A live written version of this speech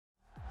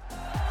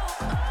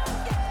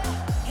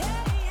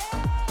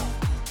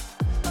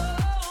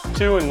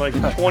2 and like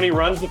 20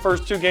 runs the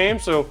first 2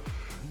 games. So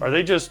are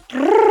they just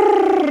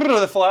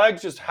the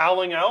flags just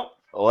howling out?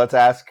 Well, let's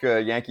ask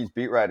Yankees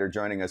beat writer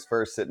joining us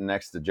first, sitting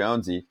next to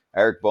Jonesy.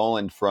 Erik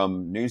Boland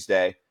from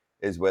Newsday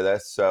is with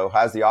us. So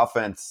how's the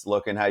offense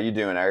looking? How you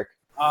doing, Erik?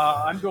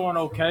 I'm doing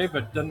okay,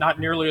 but not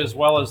nearly as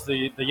well as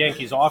the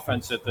Yankees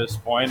offense at this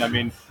point. I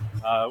mean,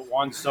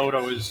 Juan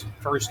Soto, his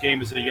first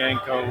game as a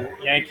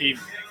Yankee,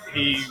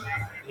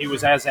 he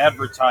was as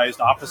advertised,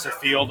 opposite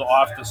field,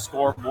 off the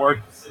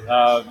scoreboard.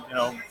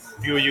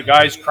 A few of you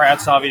guys,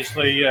 Kratz,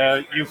 obviously,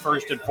 you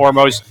first and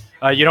foremost.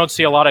 You don't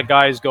see a lot of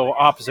guys go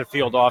opposite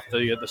field off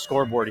the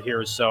scoreboard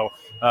here, so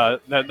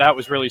that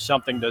was really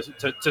something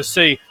to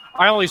see.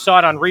 I only saw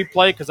it on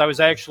replay because I was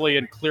actually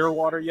in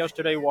Clearwater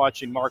yesterday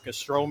watching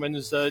Marcus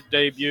Stroman's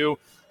debut,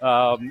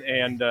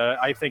 and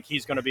I think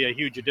he's going to be a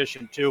huge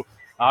addition too.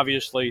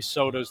 Obviously,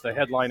 Soto's the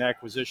headline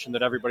acquisition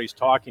that everybody's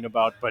talking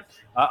about, but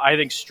I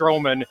think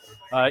Stroman,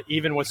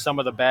 even with some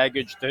of the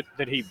baggage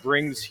that he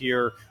brings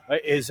here,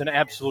 is an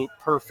absolute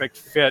perfect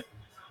fit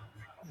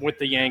with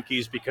the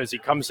Yankees because he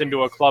comes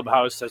into a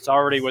clubhouse that's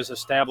already was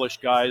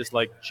established guys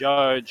like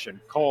Judge and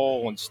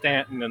Cole and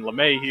Stanton and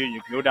LeMahieu.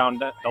 You can go down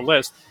the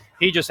list.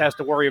 He just has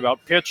to worry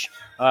about pitch.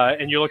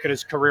 And you look at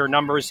his career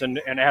numbers, and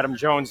Adam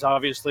Jones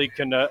obviously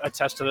can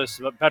attest to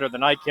this better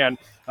than I can.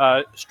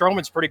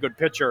 Stroman's a pretty good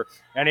pitcher,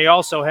 and he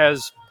also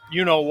has,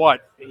 you know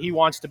what, he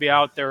wants to be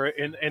out there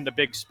in the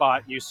big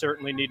spot. You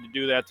certainly need to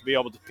do that to be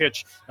able to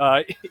pitch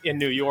in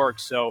New York.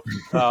 So,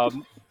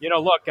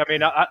 look, I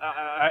mean,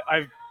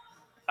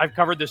 I've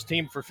covered this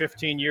team for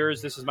 15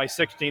 years. This is my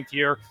 16th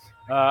year.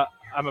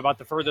 I'm about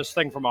the furthest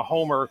thing from a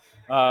homer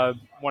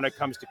when it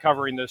comes to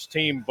covering this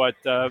team. But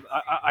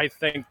I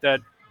think that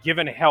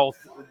given health,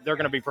 they're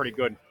going to be pretty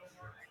good.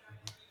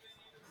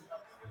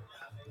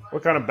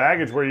 What kind of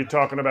baggage were you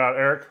talking about,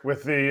 Erik?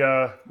 With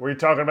the were you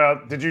talking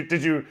about? Did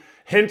you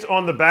hint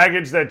on the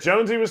baggage that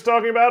Jonesy was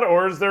talking about,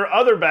 or is there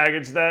other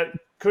baggage that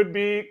could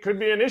be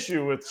an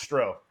issue with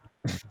Stro?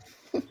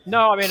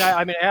 No, I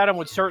mean, Adam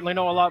would certainly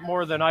know a lot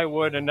more than I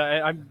would, and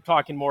I'm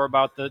talking more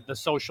about the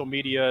social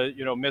media,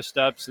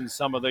 missteps and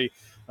some of the,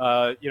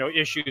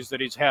 issues that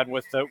he's had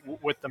with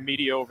the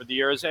media over the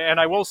years. And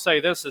I will say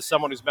this, as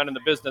someone who's been in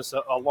the business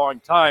a long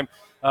time,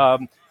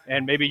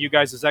 and maybe you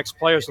guys as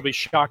ex-players will be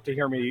shocked to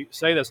hear me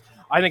say this.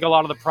 I think a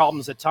lot of the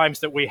problems at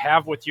times that we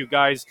have with you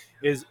guys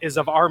is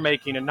of our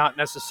making and not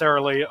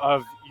necessarily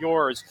of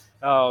yours.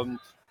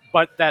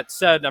 But that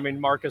said, I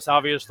mean, Marcus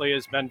obviously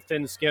has been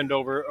thin-skinned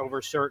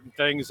over certain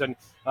things. And,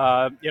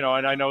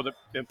 and I know that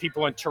the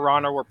people in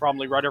Toronto were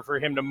probably ready for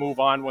him to move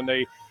on when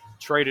they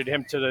traded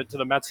him to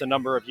the Mets a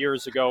number of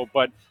years ago.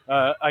 But,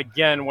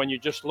 again, when you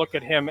just look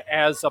at him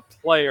as a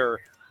player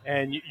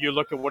and you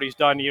look at what he's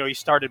done, he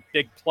started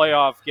big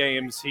playoff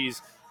games.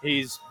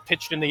 He's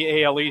pitched in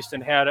the AL East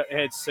and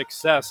had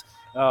success.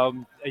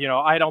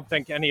 I don't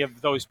think any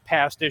of those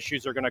past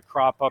issues are going to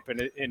crop up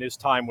in his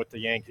time with the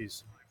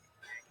Yankees.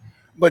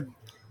 But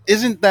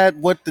isn't that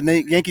what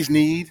the Yankees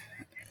need?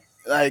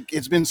 Like,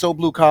 it's been so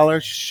blue collar,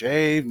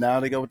 shaved.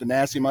 Now they go with the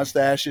nasty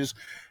mustaches.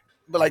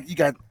 But like,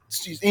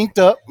 she's inked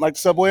up like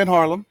Subway in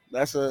Harlem.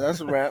 That's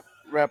a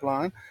rap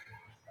line.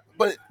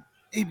 But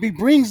he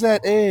brings that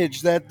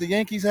edge that the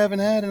Yankees haven't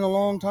had in a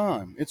long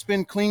time. It's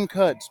been clean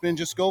cut. It's been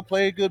just go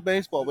play good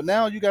baseball. But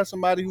now you got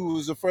somebody who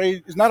is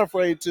not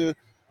afraid to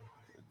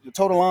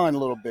toe the line a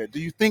little bit. Do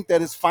you think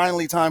that it's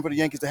finally time for the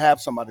Yankees to have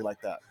somebody like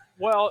that?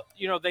 Well,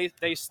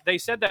 they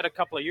said that a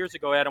couple of years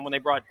ago, Adam, when they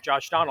brought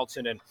Josh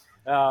Donaldson in,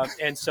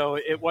 and so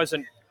it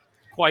wasn't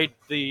quite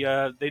the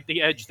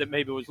edge that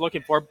maybe was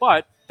looking for.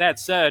 But that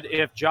said,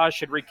 if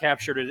Josh had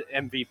recaptured an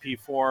MVP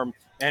form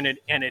and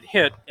it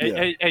hit,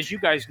 as you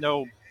guys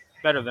know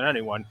better than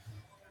anyone,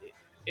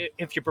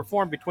 if you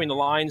perform between the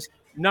lines,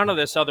 none of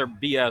this other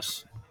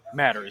BS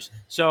matters.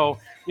 So,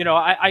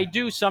 I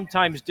do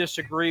sometimes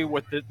disagree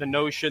with the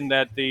notion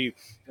that the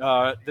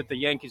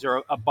Yankees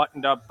are a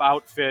buttoned-up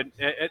outfit.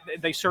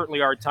 They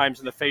certainly are at times,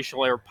 and the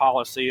facial hair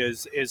policy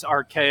is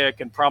archaic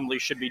and probably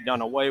should be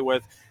done away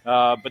with.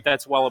 But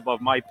that's well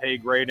above my pay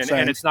grade,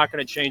 and it's not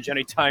going to change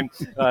anytime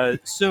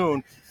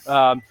soon.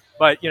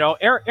 But,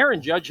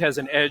 Aaron Judge has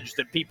an edge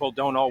that people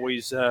don't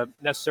always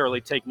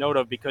necessarily take note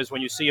of, because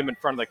when you see him in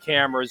front of the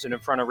cameras and in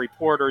front of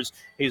reporters,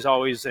 he's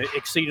always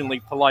exceedingly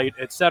polite,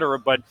 et cetera.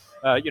 But,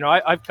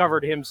 I've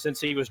covered him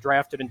since he was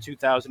drafted in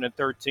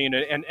 2013,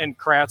 and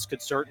Kratz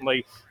could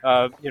certainly,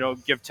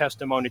 give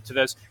testimony to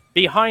this.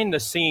 Behind the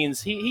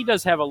scenes, he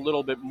does have a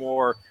little bit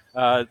more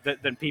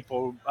than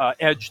people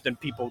edge than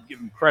people give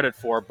him credit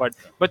for, but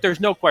there's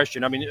no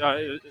question. I mean,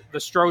 the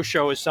Stro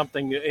Show is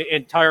something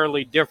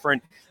entirely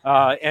different,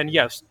 and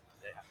yes,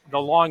 the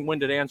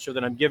long-winded answer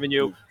that I'm giving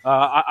you,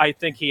 I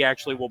think he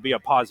actually will be a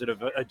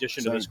positive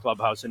addition to this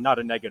clubhouse and not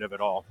a negative at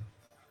all.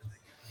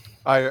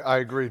 I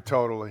agree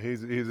totally.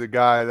 He's a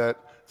guy that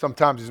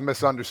sometimes he's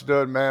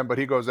misunderstood, man, but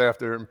he goes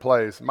after it and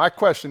plays. My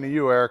question to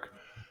you, Erik.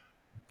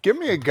 Give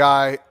me a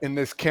guy in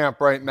this camp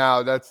right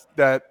now that's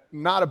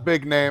not a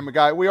big name, a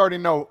guy we already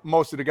know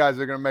most of the guys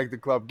that are going to make the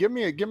club. Give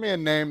me a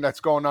name that's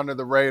going under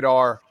the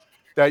radar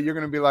that you're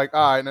going to be like,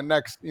 all right, in the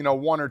next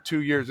 1 or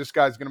 2 years, this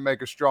guy's going to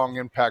make a strong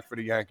impact for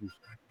the Yankees?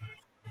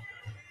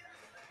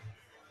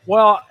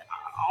 Well,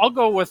 I'll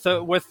go with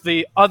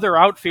the other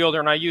outfielder,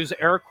 and I use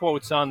air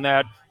quotes on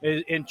that,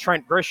 in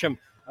Trent Grisham.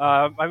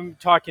 I'm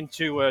talking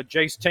to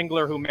Jace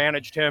Tingler, who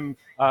managed him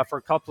for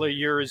a couple of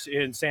years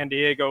in San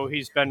Diego.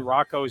 He's been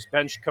Rocco's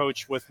bench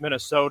coach with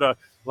Minnesota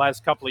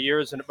last couple of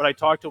years. But I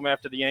talked to him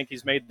after the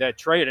Yankees made that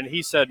trade, and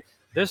he said,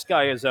 this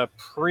guy is a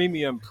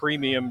premium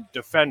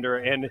defender.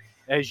 And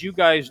as you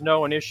guys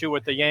know, an issue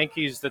with the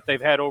Yankees that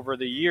they've had over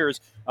the years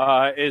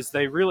is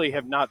they really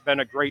have not been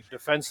a great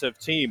defensive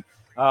team.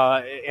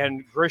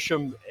 And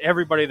Grisham,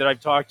 everybody that I've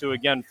talked to,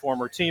 again,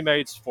 former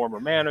teammates, former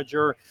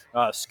manager,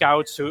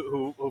 scouts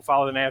who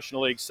follow the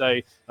National League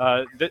say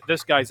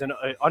this guy's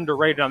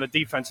underrated on the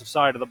defensive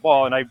side of the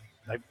ball. And I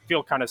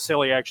feel kind of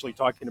silly actually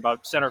talking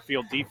about center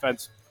field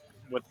defense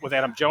with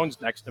Adam Jones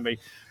next to me.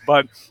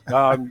 But,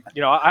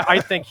 I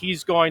think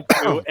he's going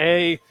to,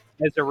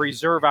 as a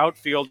reserve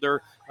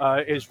outfielder,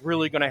 is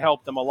really going to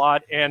help them a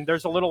lot. And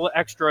there's a little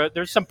extra,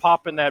 there's some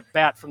pop in that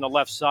bat from the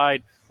left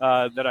side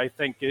that I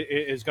think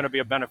is going to be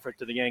a benefit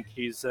to the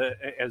Yankees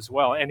as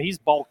well. And he's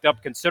bulked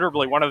up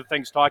considerably. One of the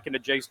things, talking to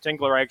Jace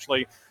Tingler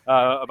actually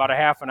about a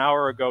half an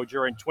hour ago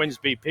during Twins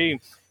BP,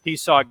 he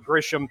saw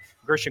Grisham.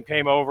 Grisham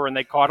came over and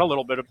they caught a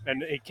little bit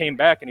and he came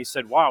back and he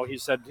said, wow, he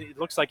said, it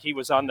looks like he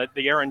was on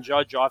the Aaron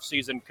Judge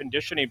offseason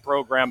conditioning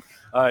program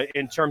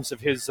in terms of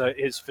his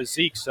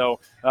physique. So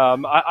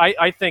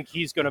I think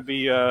he's going to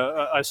be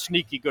a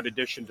sneaky good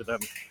addition to them.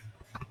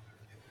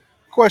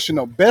 Question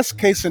though, best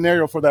case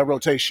scenario for that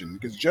rotation,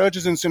 because Judge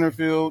is in center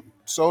field,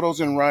 Soto's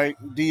in right,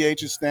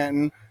 DH is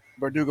Stanton,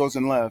 Verdugo's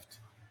in left.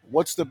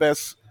 What's the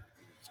best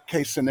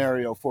case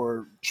scenario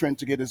for Trent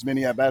to get as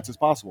many at-bats as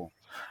possible?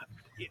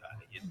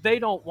 They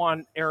don't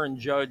want Aaron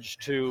Judge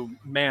to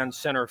man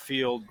center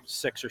field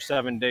 6 or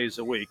 7 days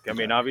a week. I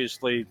mean,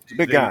 obviously, it's a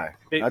big guy.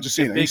 I just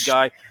seen it. Big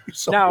guy.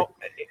 So now,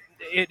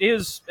 it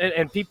is,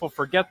 and people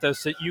forget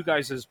this, that you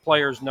guys as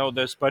players know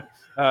this, but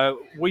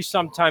we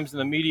sometimes in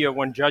the media,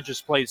 when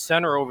Judges played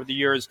center over the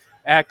years,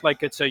 act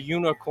like it's a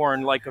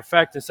unicorn-like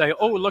effect and say,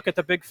 oh, look at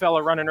the big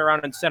fella running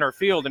around in center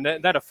field. And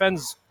that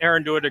offends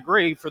Aaron to a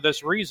degree for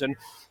this reason.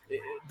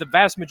 The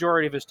vast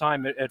majority of his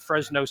time at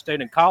Fresno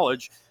State in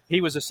college,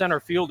 he was a center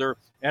fielder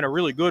and a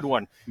really good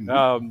one.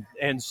 Mm-hmm.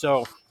 And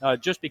so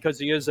just because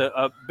he is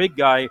a big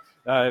guy,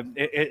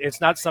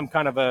 it's not some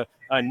kind of a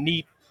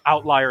neat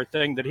outlier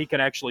thing that he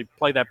can actually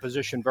play that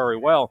position very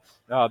well.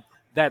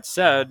 That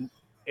said,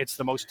 it's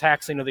the most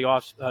taxing of the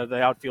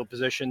outfield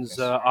positions,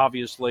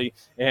 obviously,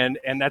 and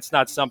that's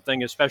not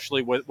something,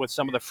 especially with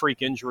some of the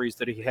freak injuries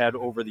that he had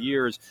over the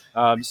years.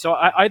 So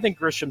I think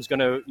Grisham's going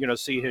to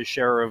see his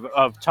share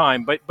of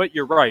time. But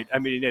you're right. I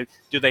mean,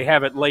 do they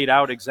have it laid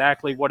out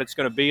exactly what it's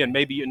going to be? And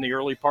maybe in the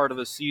early part of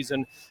the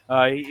season,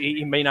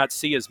 he may not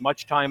see as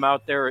much time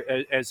out there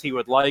as he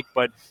would like,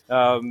 but.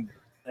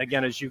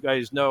 Again, as you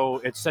guys know,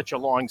 it's such a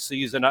long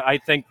season. I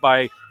think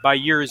by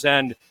year's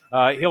end,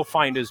 he'll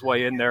find his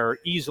way in there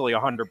easily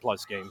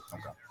 100-plus games.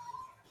 Okay.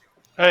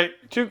 Hey,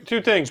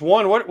 two things.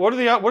 One, what do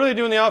they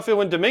do in the outfield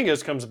when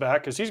Dominguez comes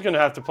back? Because he's going to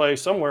have to play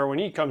somewhere when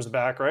he comes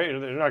back, right?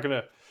 They're not going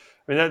to.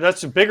 I mean,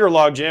 that's a bigger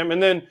logjam.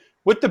 And then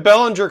with the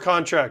Bellinger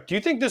contract, do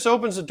you think this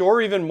opens the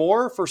door even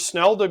more for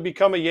Snell to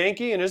become a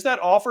Yankee? And is that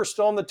offer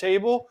still on the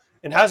table?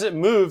 And has it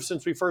moved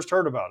since we first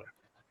heard about it?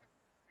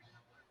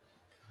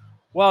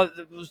 Well,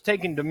 it was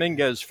taking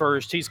Dominguez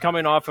first. He's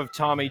coming off of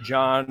Tommy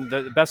John.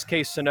 The best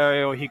case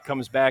scenario, he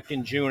comes back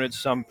in June at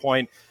some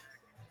point.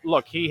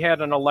 Look, he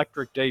had an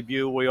electric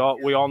debut. We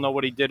all know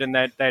what he did in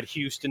that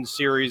Houston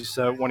series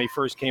when he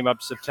first came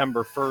up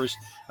September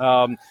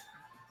 1st.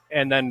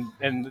 And then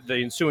in the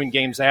ensuing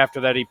games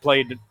after that, he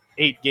played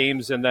 8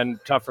 games and then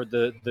suffered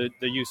the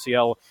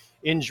UCL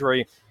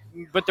injury.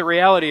 But the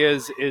reality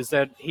is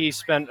that he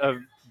spent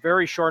a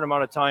very short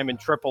amount of time in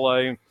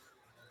AAA.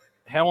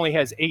 He only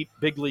has 8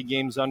 big league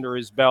games under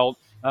his belt.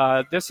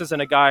 This isn't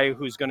a guy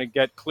who's going to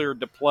get cleared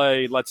to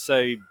play, let's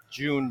say,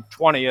 June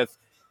 20th,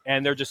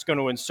 and they're just going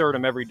to insert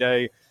him every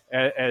day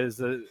as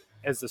the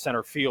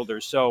center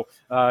fielder. So,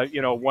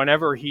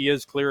 whenever he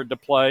is cleared to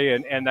play,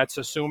 and that's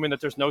assuming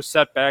that there's no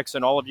setbacks,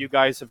 and all of you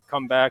guys have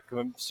come back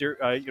from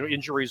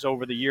injuries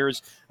over the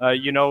years.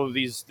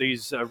 These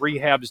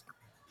rehabs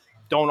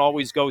don't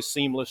always go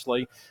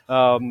seamlessly.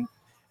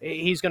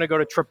 He's going to go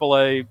to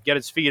AAA, get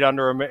his feet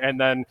under him, and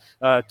then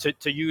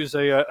to use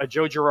a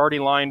Joe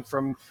Girardi line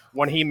from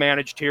when he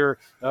managed here,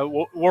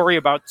 worry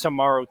about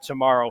tomorrow.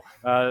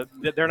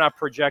 They're not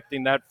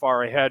projecting that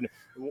far ahead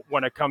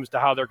when it comes to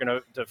how they're going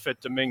to fit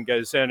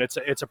Dominguez, and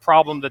it's a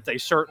problem that they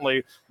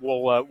certainly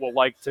will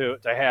like to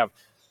have.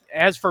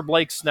 As for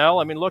Blake Snell,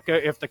 I mean, look,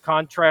 if the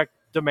contract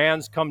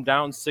demands come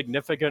down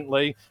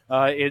significantly,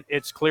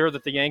 it's clear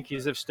that the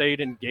Yankees have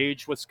stayed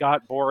engaged with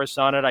Scott Boras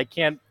on it. I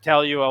can't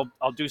tell you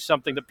I'll do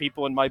something that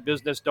people in my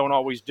business don't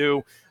always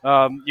do.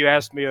 You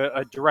asked me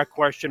a direct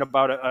question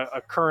about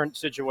a current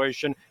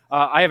situation.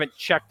 I haven't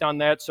checked on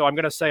that, so I'm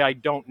going to say I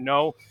don't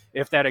know.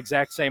 if that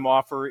exact same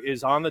offer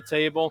is on the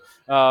table.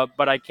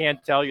 But I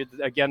can't tell you,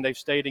 again, they've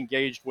stayed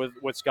engaged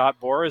with Scott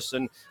Boras,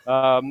 and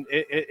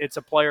it's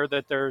a player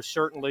that they're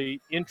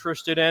certainly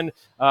interested in,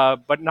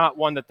 but not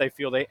one that they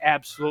feel they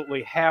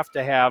absolutely have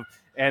to have,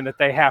 and that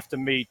they have to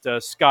meet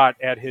Scott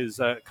at his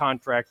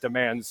contract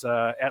demands,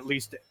 at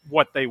least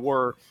what they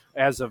were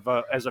as of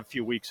a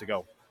few weeks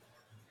ago.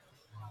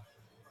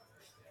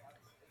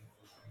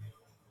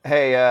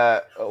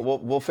 Hey,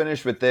 we'll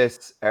finish with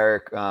this,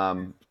 Eric.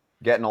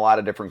 Getting a lot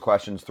of different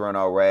questions thrown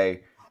our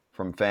way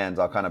from fans.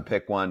 I'll kind of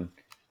pick one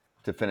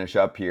to finish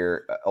up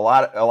here. A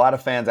lot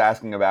of fans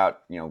asking about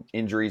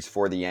injuries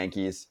for the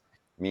Yankees.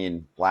 I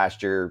mean,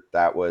 last year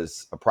that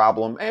was a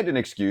problem and an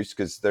excuse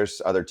because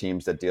there's other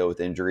teams that deal with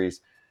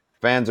injuries.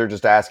 Fans are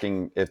just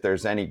asking if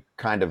there's any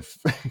kind of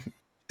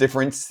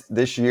difference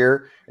this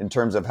year in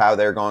terms of how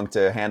they're going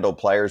to handle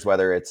players,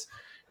 whether it's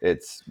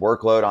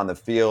workload on the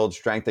field,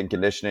 strength and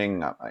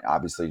conditioning.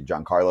 Obviously,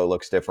 Giancarlo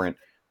looks different.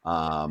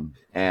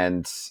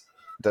 And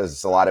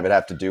does a lot of it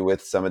have to do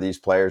with some of these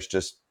players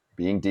just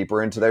being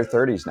deeper into their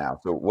 30s now?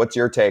 So what's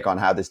your take on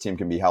how this team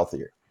can be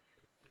healthier?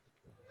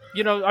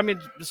 I mean,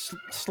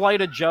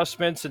 slight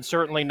adjustments, and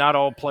certainly not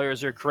all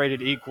players are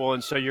created equal,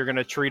 and so you're going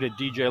to treat a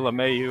DJ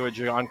LeMahieu or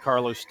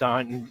Giancarlo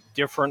Stanton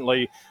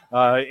differently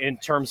in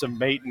terms of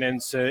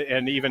maintenance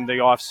and even the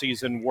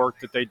off-season work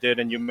that they did.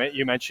 And you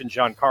mentioned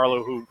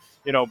Giancarlo, who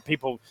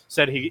people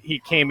said he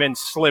came in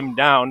slimmed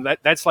down.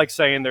 That's like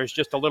saying there's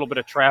just a little bit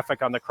of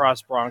traffic on the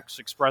Cross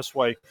Bronx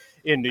Expressway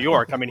in New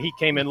York. I mean, he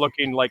came in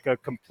looking like a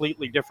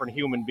completely different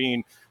human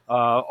being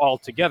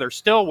altogether,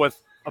 still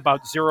with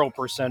about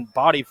 0%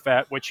 body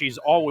fat, which he's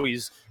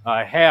always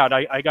had.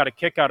 I got a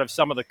kick out of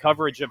some of the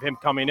coverage of him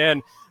coming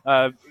in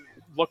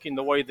looking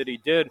the way that he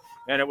did,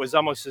 and it was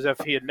almost as if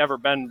he had never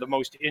been the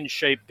most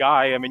in-shape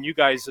guy. I mean, you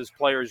guys as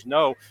players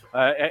know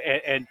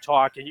and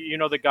talk, and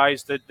the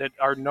guys that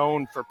are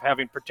known for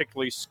having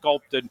particularly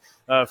sculpted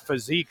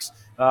physiques,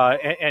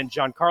 and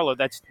Giancarlo,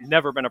 that's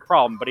never been a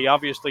problem, but he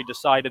obviously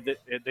decided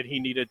that he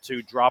needed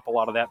to drop a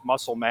lot of that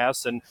muscle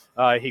mass, and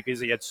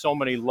because he had so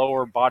many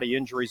lower body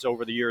injuries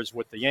over the years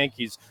with the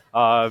Yankees,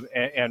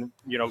 and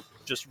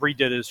just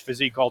redid his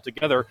physique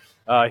altogether.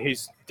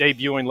 He's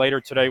debuting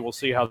later today. We'll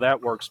see how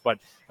that works. But,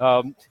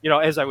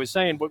 as I was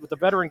saying, with the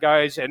veteran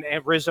guys and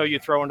Rizzo, you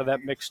throw into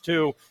that mix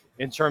too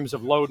in terms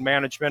of load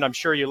management. I'm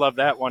sure you love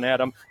that one,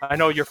 Adam. I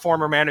know your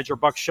former manager,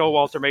 Buck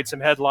Showalter, made some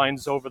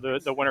headlines over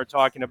the winter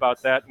talking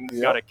about that and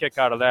got a kick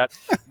out of that.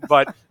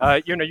 But,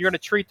 you're going to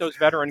treat those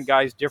veteran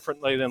guys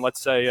differently than,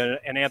 let's say,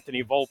 an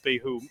Anthony Volpe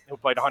who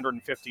played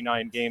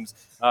 159 games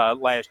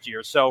last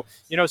year. So,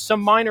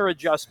 some minor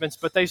adjustments,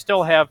 but they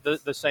still have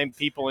the same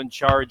people in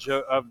charge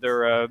of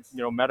their,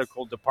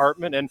 medical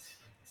department. And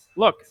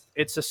look,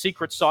 it's a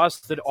secret sauce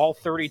that all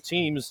 30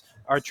 teams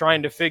are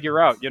trying to figure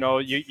out.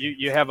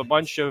 You have a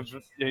bunch of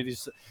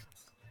these,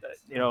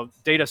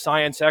 data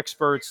science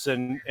experts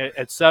and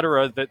et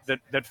cetera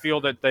that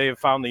feel that they have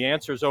found the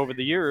answers over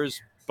the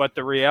years. But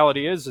the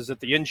reality is that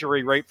the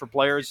injury rate for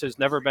players has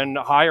never been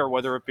higher,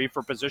 whether it be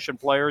for position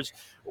players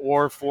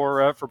or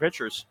for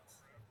pitchers.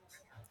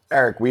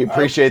 Eric, we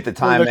appreciate the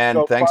time,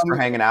 man. Thanks for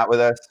hanging out with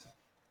us.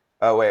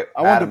 Oh wait,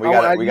 Adam, we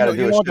got to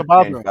do a shift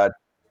change, bud.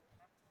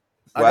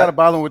 I got to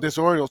bother with this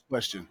Orioles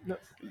question.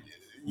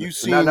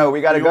 No,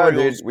 we got to go,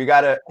 dude. We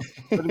got to.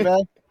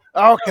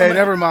 Okay,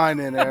 never mind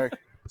then, Eric.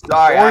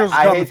 Sorry,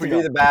 I hate to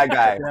be the bad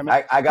guy.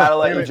 I got to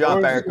let you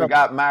jump, Eric. We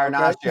got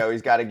Marinaccio.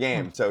 He's got a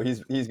game, so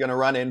he's going to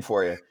run in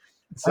for you.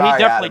 Sorry, he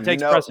definitely Adam.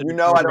 takes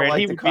precedence. I don't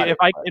like to cut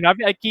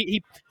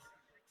it.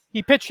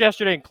 He pitched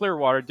yesterday in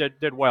Clearwater,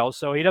 did well,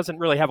 so he doesn't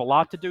really have a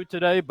lot to do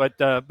today. But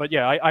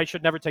yeah, I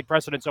should never take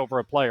precedence over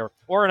a player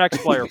or an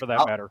ex-player for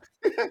that matter,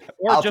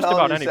 or I'll just tell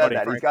about him you anybody.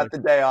 said that. He's got the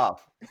day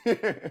off.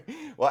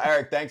 Well,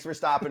 Eric, thanks for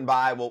stopping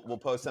by. We'll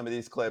post some of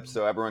these clips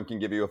so everyone can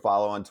give you a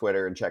follow on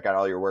Twitter and check out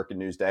all your work in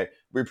Newsday.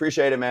 We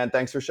appreciate it, man.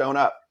 Thanks for showing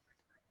up.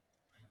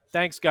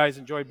 Thanks, guys.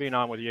 Enjoyed being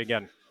on with you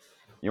again.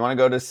 You want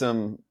to go to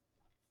some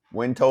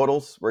win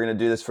totals? We're going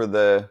to do this for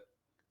the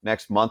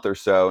next month or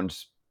so and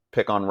just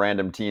pick on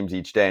random teams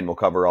each day, and we'll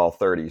cover all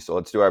 30. So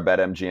let's do our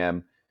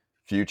BetMGM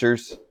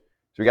futures. So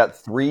we got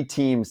 3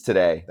 teams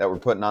today that we're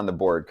putting on the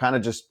board, kind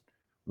of just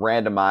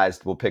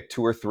randomized. We'll pick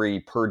 2 or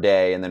 3 per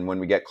day, and then when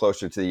we get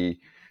closer to the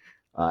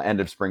end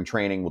of spring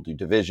training, we'll do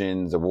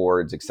divisions,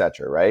 awards,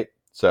 etc. Right?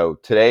 So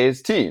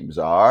today's teams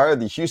are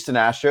the Houston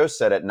Astros,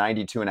 set at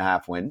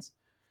 92.5 wins.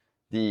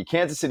 The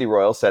Kansas City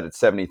Royals, set at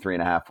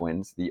 73.5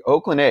 wins. The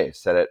Oakland A's,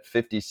 set at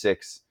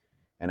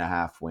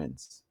 56.5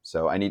 wins.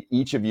 So I need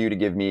each of you to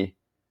give me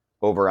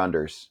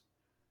over-unders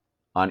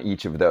on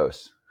each of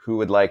those. Who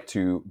would like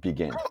to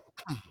begin?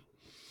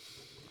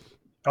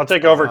 I'll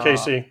take over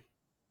KC.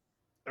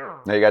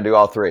 Now you got to do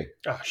all 3.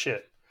 Oh,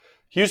 shit.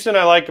 Houston,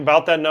 I like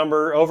about that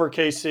number. Over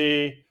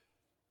KC.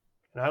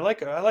 And I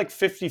like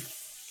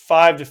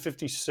 55 to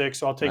 56,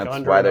 so I'll take That's under.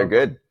 That's why they're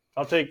good.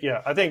 I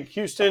think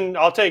Houston.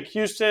 I'll take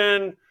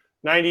Houston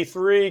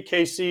 93,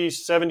 KC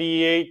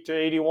 78 to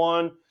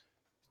 81.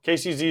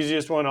 KC's the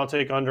easiest one. I'll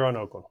take under on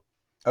Oakland.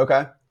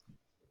 Okay.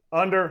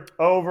 Under,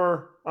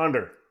 over,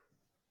 under.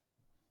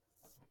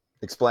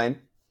 Explain.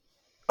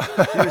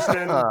 Houston's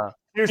going to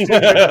be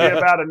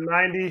about a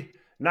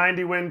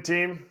 90 win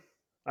team.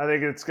 I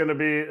think it's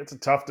a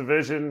tough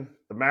division.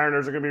 The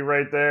Mariners are going to be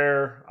right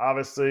there.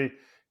 Obviously,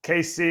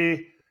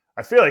 KC.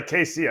 I feel like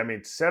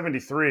KC.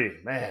 73.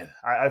 Man,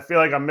 I feel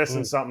like I'm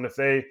missing something.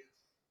 I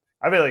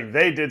feel like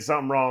they did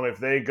something wrong if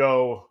they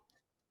go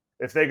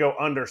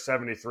under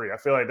 73. I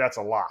feel like that's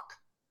a lock.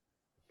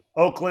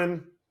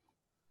 Oakland.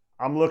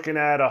 I'm looking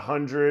at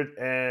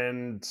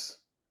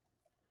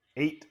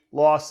 108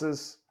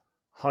 losses,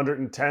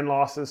 110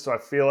 losses. So I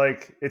feel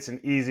like it's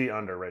an easy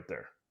under right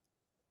there.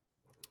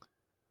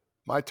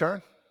 My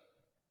turn.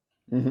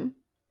 Mm-hmm.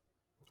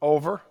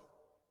 Over.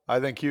 I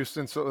think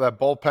Houston, so that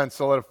bullpen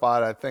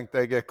solidified. I think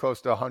they get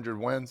close to 100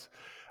 wins.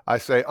 I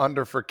say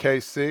under for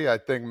KC. I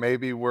think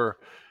maybe we're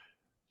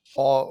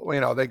all,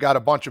 they got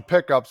a bunch of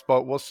pickups,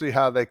 but we'll see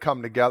how they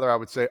come together. I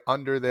would say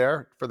under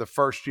there for the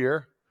first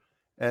year.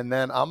 And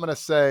then I'm going to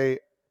say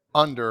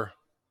under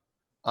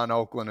on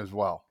Oakland as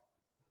well.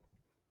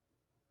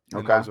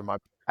 And okay. Those are my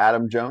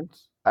Adam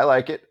Jones. I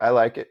like it.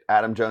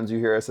 Adam Jones, you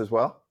hear us as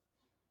well?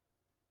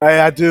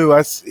 I do.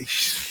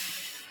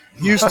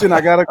 Houston,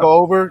 I got to go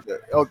over.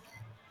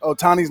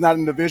 Ohtani's not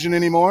in the division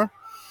anymore.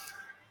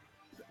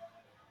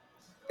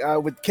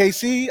 With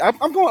KC,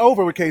 I'm going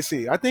over with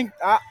KC. I think,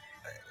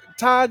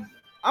 Todd,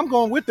 I'm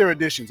going with their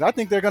additions. I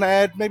think they're going to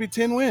add maybe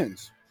 10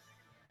 wins.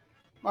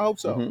 I hope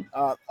so.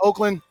 Mm-hmm.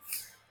 Oakland,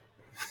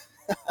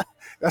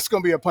 that's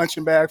going to be a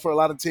punching bag for a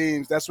lot of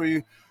teams. That's where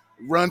you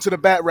run to the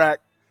bat rack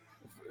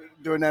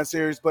during that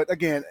series. But,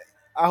 again,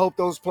 I hope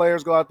those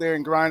players go out there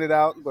and grind it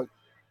out. But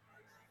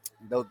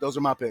those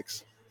are my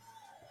picks.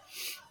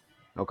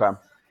 Okay.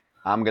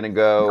 I'm going to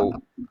go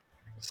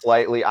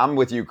slightly – I'm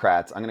with you,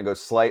 Kratz. I'm going to go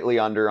slightly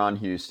under on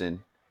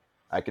Houston.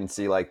 I can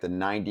see like the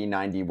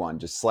 90-91,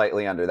 just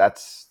slightly under.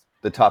 That's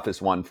the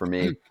toughest one for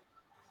me.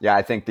 Yeah,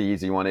 I think the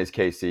easy one is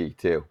KC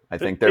too. I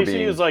think they're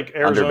being KC is like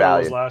Arizona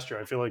undervalued. was last year.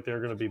 I feel like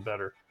they're going to be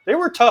better. They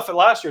were tough at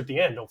last year at the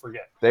end, don't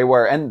forget. They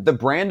were. And the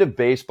brand of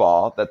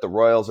baseball that the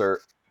Royals are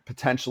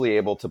potentially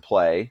able to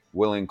play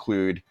will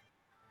include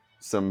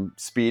some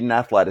speed and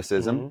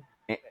athleticism,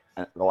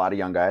 a lot of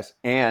young guys,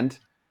 and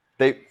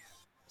they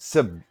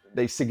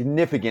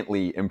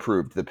significantly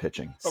improved the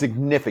pitching.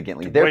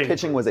 Significantly. Their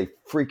pitching was a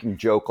freaking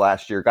joke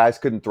last year. Guys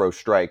couldn't throw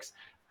strikes.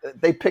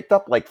 They picked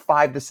up like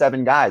 5 to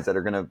 7 guys that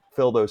are going to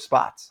fill those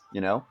spots,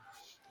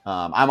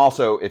 I'm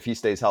also, if he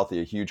stays healthy,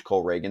 a huge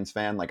Cole Reagans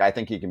fan. Like, I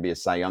think he can be a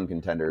Cy Young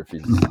contender if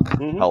he's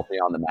healthy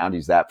on the mound.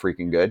 He's that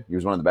freaking good. He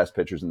was one of the best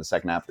pitchers in the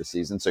second half of the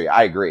season. So, yeah,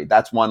 I agree.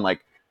 That's one,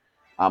 like,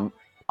 I'm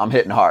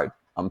hitting hard.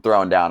 I'm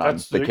throwing down on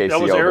the KC. That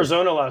was over.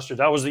 Arizona last year.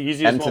 That was the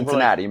easiest and one.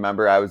 Cincinnati,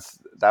 remember?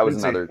 That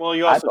was another. Well,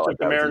 you also took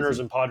the Mariners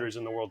and Padres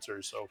in the World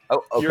Series, so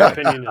okay. Your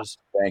opinion is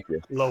Thank you.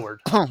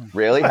 Lowered.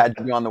 Really? How'd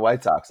you do on the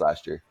White Sox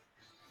last year?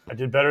 I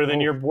did better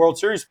than your World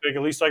Series pick.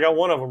 At least I got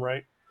one of them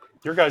right.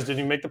 Your guys didn't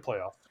even make the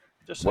playoff.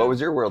 What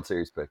was your World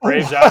Series pick?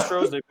 Braves,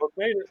 Astros, they both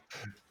made it.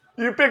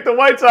 You picked the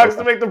White Sox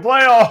to make the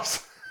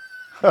playoffs.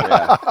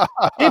 Yeah.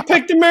 He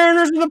picked the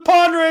Mariners and the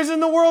Padres in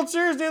the World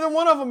Series. Neither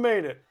one of them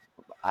made it.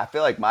 I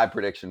feel like my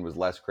prediction was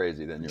less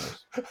crazy than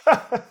yours.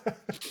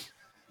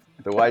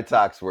 The White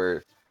Sox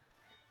were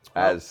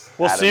as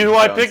we'll Adam see who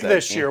I Jones pick said,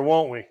 this year,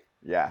 won't we?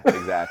 Yeah,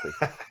 exactly.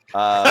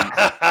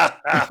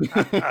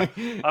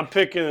 I'm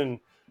picking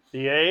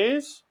the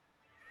A's,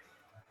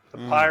 the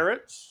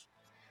Pirates,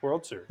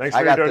 World Series. Thanks I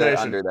for your got donation.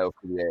 the under, though,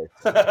 for the A's.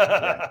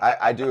 Yeah,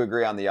 I do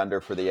agree on the under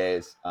for the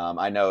A's.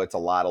 I know it's a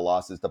lot of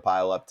losses to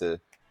pile up to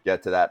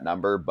get to that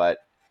number, but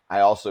I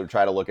also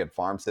try to look at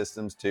farm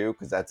systems, too,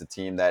 because that's a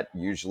team that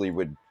usually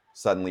would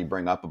suddenly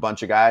bring up a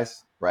bunch of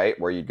guys, right?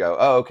 Where you'd go,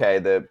 oh, okay,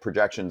 the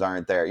projections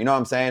aren't there. You know what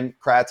I'm saying,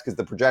 Kratz? Because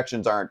the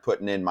projections aren't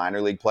putting in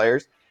minor league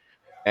players.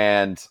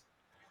 And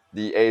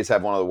the A's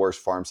have one of the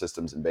worst farm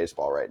systems in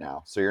baseball right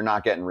now. So you're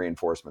not getting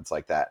reinforcements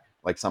like that,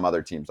 like some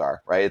other teams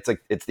are, right?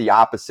 It's the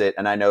opposite.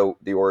 And I know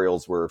the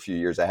Orioles were a few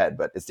years ahead,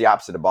 but it's the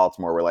opposite of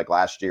Baltimore, where like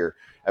last year,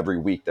 every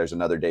week there's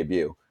another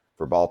debut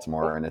for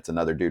Baltimore, and it's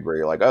another dude where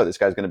you're like, oh, this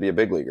guy's going to be a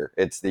big leaguer.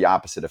 It's the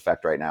opposite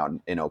effect right now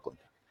in Oakland.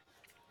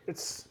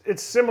 It's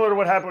similar to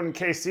what happened in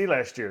KC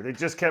last year. They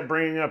just kept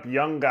bringing up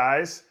young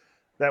guys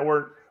that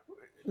were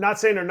not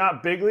saying they're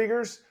not big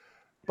leaguers,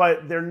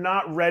 but they're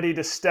not ready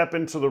to step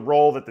into the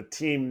role that the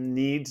team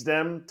needs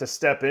them to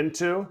step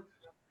into.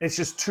 It's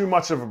just too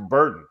much of a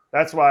burden.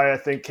 That's why I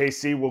think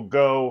KC will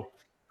go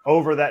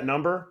over that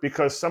number,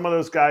 because some of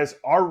those guys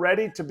are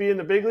ready to be in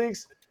the big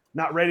leagues,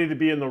 not ready to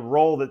be in the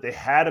role that they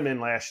had them in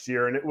last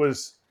year. And it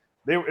was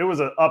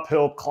an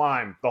uphill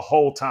climb the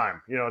whole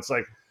time. It's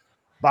like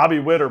Bobby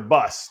Witt or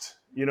bust.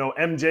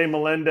 MJ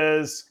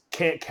Melendez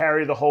can't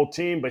carry the whole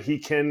team, but he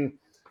can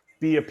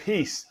be a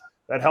piece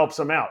that helps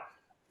them out.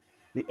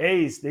 The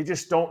A's, they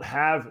just don't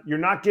have – you're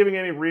not giving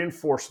any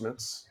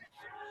reinforcements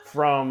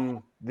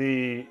from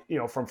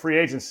from free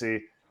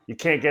agency. You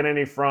can't get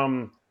any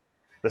from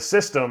the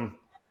system.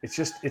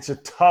 It's a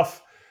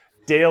tough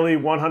daily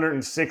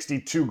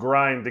 162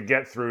 grind to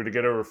get through to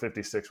get over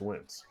 56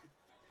 wins.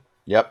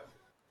 Yep.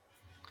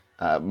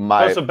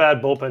 Plus a bad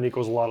bullpen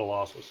equals a lot of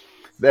losses.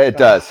 It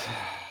does.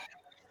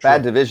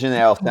 Bad division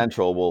AL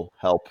Central will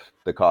help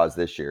the cause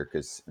this year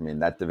because, I mean,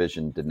 that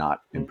division did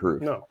not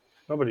improve. No,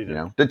 nobody did. You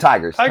know, the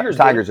Tigers. Tigers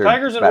are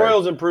Tigers and better.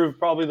 Royals improved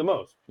probably the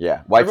most.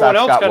 Yeah. White Everyone Sox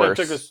else got kind of worse.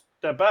 took a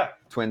step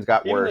back. Twins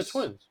got Even worse. the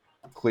Twins.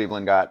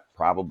 Cleveland got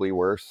probably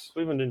worse.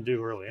 Cleveland didn't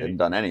do really anything. Didn't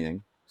done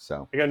anything.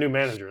 So They got a new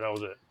manager. That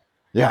was it.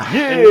 yeah.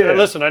 And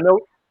listen,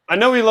 I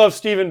know he loves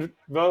Steven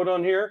Vogt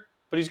on here,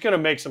 but he's going to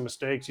make some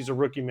mistakes. He's a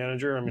rookie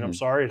manager. I mean, I'm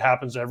sorry, it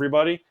happens to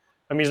everybody.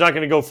 I mean, he's not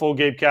going to go full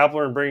Gabe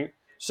Kapler and bring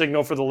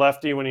signal for the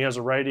lefty when he has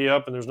a righty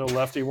up and there's no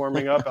lefty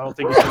warming up. I don't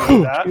think he's going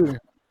to do that.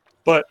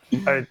 But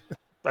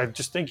I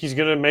just think he's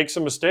going to make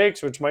some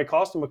mistakes, which might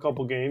cost him a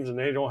couple games, and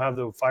they don't have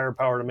the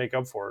firepower to make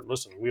up for it.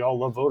 Listen, we all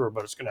love Voter,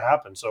 but it's going to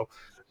happen. So,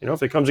 you know,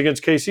 if it comes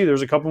against KC,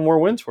 there's a couple more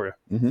wins for you.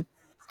 Mm-hmm.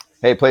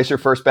 Hey, place your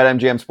first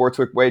BetMGM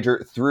Sportsbook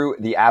wager through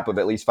the app of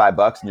at least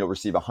 $5, and you'll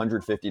receive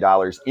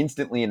 $150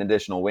 instantly in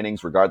additional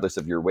winnings, regardless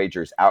of your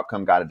wager's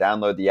outcome. Got to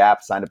download the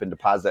app, sign up and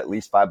deposit at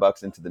least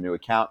 $5 into the new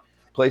account.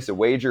 Place a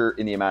wager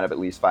in the amount of at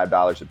least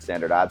 $5 at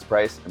standard odds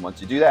price. And once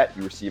you do that,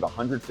 you receive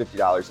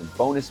 $150 in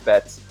bonus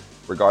bets,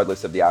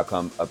 regardless of the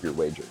outcome of your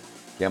wager.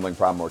 Gambling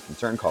problem or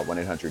concern, call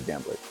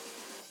 1-800-GAMBLER.